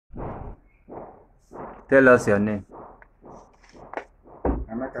Tell us your name.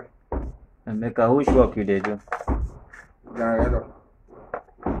 Emeka. Emeka, which work you dey do? Generator.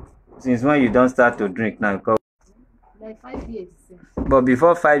 Since when you don't start to drink now? Because Like 5 years. but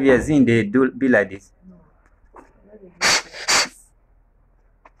before 5 years in, they do be like this. No. I don't dey drink like this.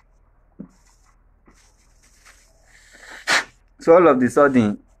 So all of the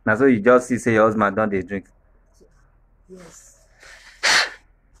sudden, now so you just see say your husband don't they drink. Yes.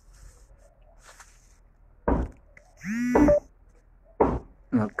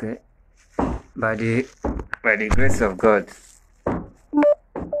 Okay. By the grace of God,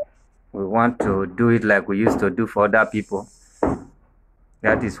 we want to do it like we used to do for other people.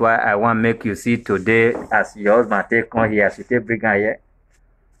 That is why I want to make you see today as your husband take come here, as you take bring her here.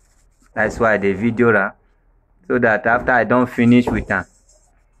 That's why the video ra, so that after I don't finish with her,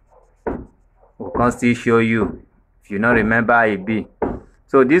 we can still show you. If you not remember how it be.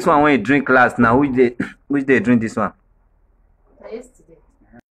 So this one when you drink last now, which day drink this one? Yesterday.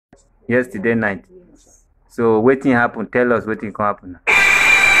 Yesterday night. Yes. So waiting happen. Tell us waiting can happen now.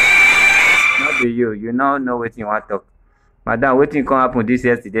 Not be you. You now know waiting you want to talk. Madam, waiting can happen this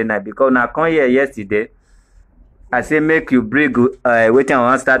yesterday night because now come here yesterday. I say make you bring waiting I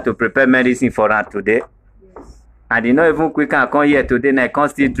want start to prepare medicine for her today. Yes. And you know even quick and come here today night can't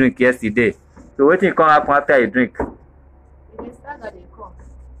still drink yesterday. So waiting can happen after you drink. If they start that they come.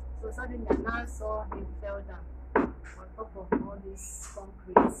 So suddenly I now saw him fell down on top of all these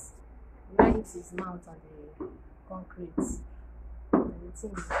concretes. Now hit his mouth on the concrete. And the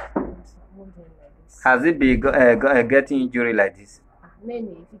thing is moving like this. Has it been getting injury like this?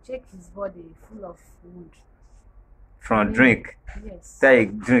 Many, if you check his body, full of wound. From drink? Yes. Say you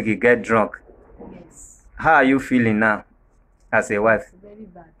drink, you get drunk. Yes. How are you feeling now as a wife? It's very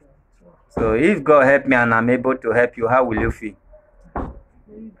bad though. So if God help me and I'm able to help you, how will you feel?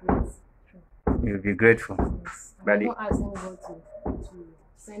 Very great. You'll be grateful. Yes. But I'm not asking God to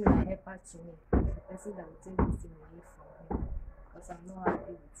send my helper to me. The person that will take this thing away from me. Because I'm not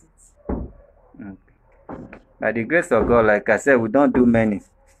happy with it. Okay. By the grace of God, like I said, we don't do many.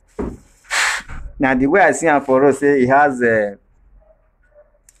 Now the way I see him for us, say he has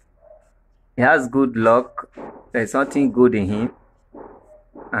good luck. There's something good in him,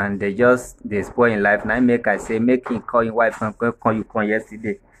 and they spoil in life. Now make I say make him call him wife and call you come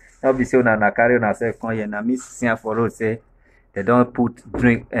yesterday. Not be so na carry on yourself come here. Now me see him for us say they don't put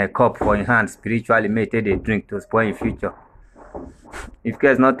drink a cup for in hand spiritually make they drink to spoil in future. If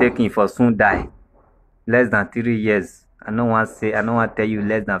care is not taking for soon die. Less than 3 years. I don't want to tell you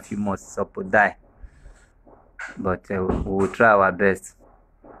less than a few months suppose die. But we will try our best.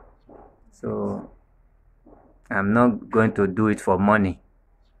 So I'm not going to do it for money.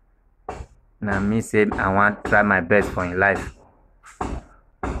 Now me say I want to try my best for in life.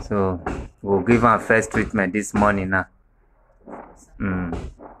 So we'll give him first treatment this morning now.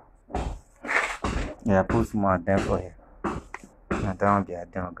 Yeah, put some more them for here. I don't be a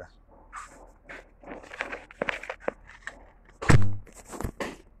dog.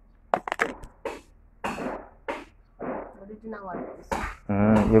 Original one.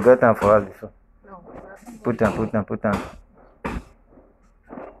 You got them for us before. No. Put them.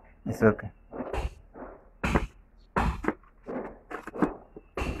 It's okay.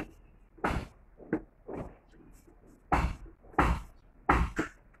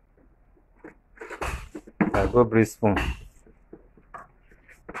 I'll go bring spoon.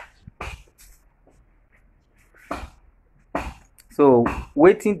 So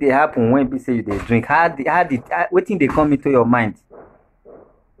waiting they happen when people say you they drink. Waiting they come into your mind.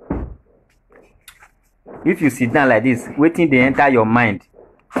 If you sit down like this, waiting they enter your mind.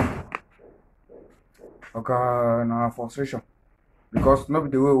 Okay, now frustration. Because not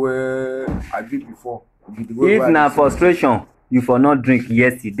the way where I did before. If na frustration, you for not drink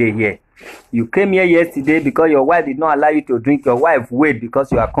yesterday here. You came here yesterday because your wife did not allow you to drink. Your wife wait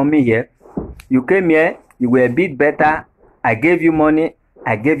because you are coming here. You came here, you were a bit better. I gave you money.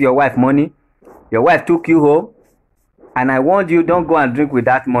 I gave your wife money. Your wife took you home. And I warned you, don't go and drink with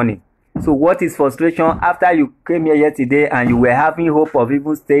that money. So what is frustration after you came here yesterday and you were having hope of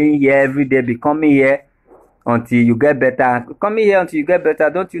even staying here every day, be coming here until you get better. Coming here until you get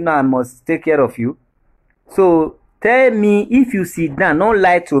better, don't you know I must take care of you? So tell me if you sit down, don't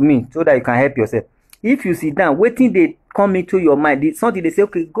lie to me so that you can help yourself. If you sit down, waiting they come into your mind, something they say,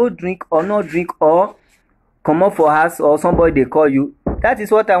 okay, go drink or not drink or come up for house or somebody they call you. That is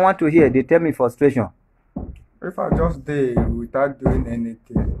what I want to hear. They tell me frustration. If I just day without doing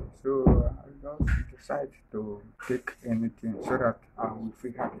anything, so I just decide to take anything so that I will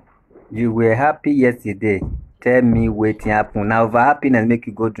feel happy. You were happy yesterday. Tell me waiting happen. Now over happiness make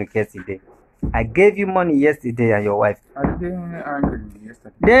you go drink yesterday. I gave you money yesterday and your wife. I didn't angry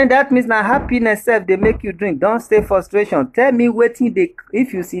yesterday. Then that means na happiness sef dey make you drink. Don't stay frustration. Tell me wetin dey,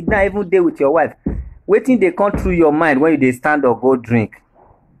 if you sit down even dey with your wife, wetin dey come through your mind when you dey stand or go drink?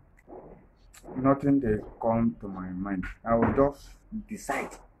 Nothing they come to my mind. I will just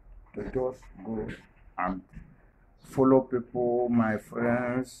decide to just go and follow people, my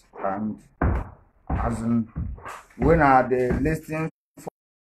friends, and as in when I dey listening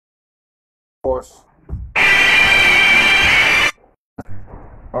for us.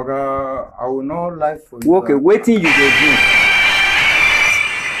 Okay, I will not lie for you. Okay, wetin you dey drink?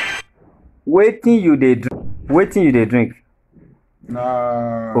 Wetin you dey drink? Wetin you dey drink?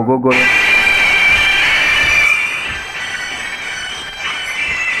 Nah. Ogogoro.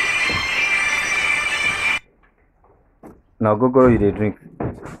 Na ogogoro you dey drink.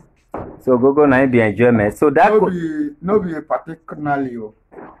 So ogogoro na be enjoyment. So that no be particularly.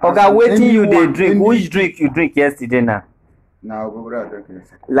 Oga, wetin you dey drink? Which drink you drink yesterday now? Na ogogoro I drink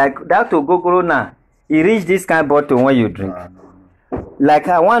yesterday. Like that ogogoro now, e reach this kind bottle when you drink. No. Like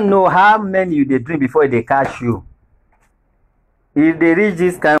I wan know how many you dey drink before e dey catch you. If they reach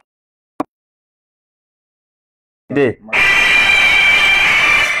this kind day.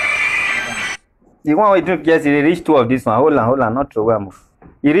 The one we drink yesterday reach 2 of this one. Hold on, not throw am.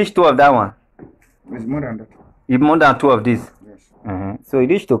 You reach 2 of that one. It's more than that. It's more than 2 of this. Yes. So you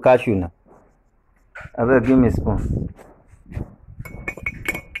reach to catch you now. I better give me a spoon.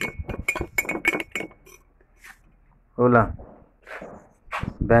 Hold on.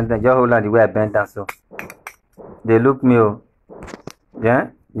 Bend down. Just hold on the way I bend down so. They look me. Oh. Yeah?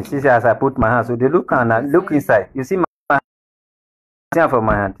 You see as I put my hand. So they look and look inside. You see my hand? See for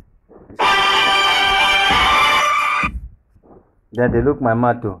my hand. Then they look my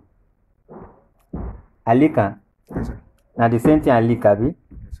mouth too. I lick her. Yes, sir. Now the same thing I lick, abi?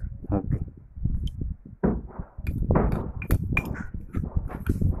 Yes, sir. Okay.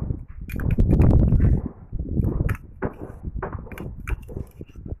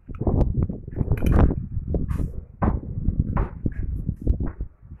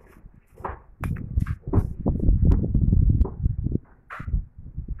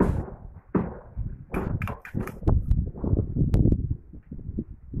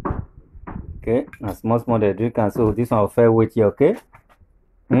 Okay, and small they drink, and so this one will fair wait here, okay?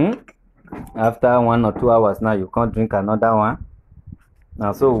 After 1 or 2 hours now, you can't drink another one.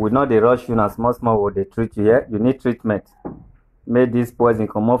 Now, so we know they rush you, and small will they treat you here. You need treatment. Make this poison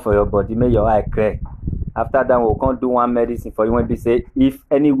come out for your body, make your eye clear. After that, we can't do one medicine for you when they say, if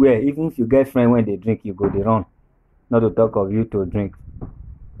anywhere, even if you get friend when they drink, you go they run. Not to talk of you to drink.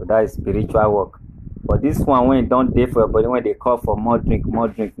 So that is spiritual work. But this one, when it don't day for your body, when they call for more drink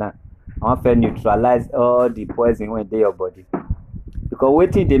now. I want to neutralize all the poison when they your body. Because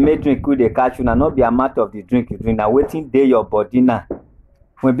waiting they make drink could they catch you now, not be a matter of the drink you drink. Now waiting they your body now.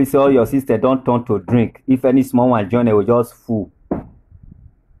 When be say all your sister don't turn to drink. If any small one join, they will just fool.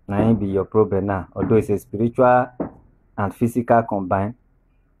 Now it be your problem now. Although it's a spiritual and physical combined,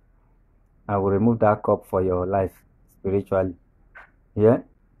 I will remove that cup for your life spiritually. Yeah?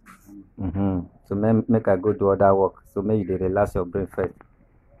 So make I go do other work. So make you relax your brain first.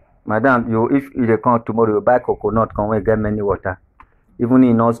 Madam, if you come tomorrow, you buy coconut, come and get many water. Even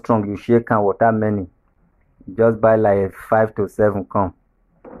if not strong, you shake can water many. Just buy like 5 to 7 come.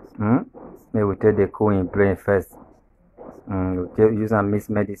 Maybe we take the cool in brain first. We'll use and miss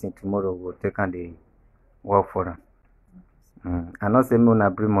medicine tomorrow. We'll take and the work for them. I not say me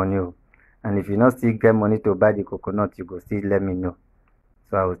una bring money. And if you not still get money to buy the coconut, you go still let me know.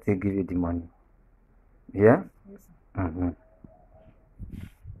 So I will still give you the money. Yeah? Yes,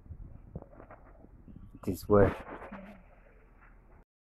 it is well.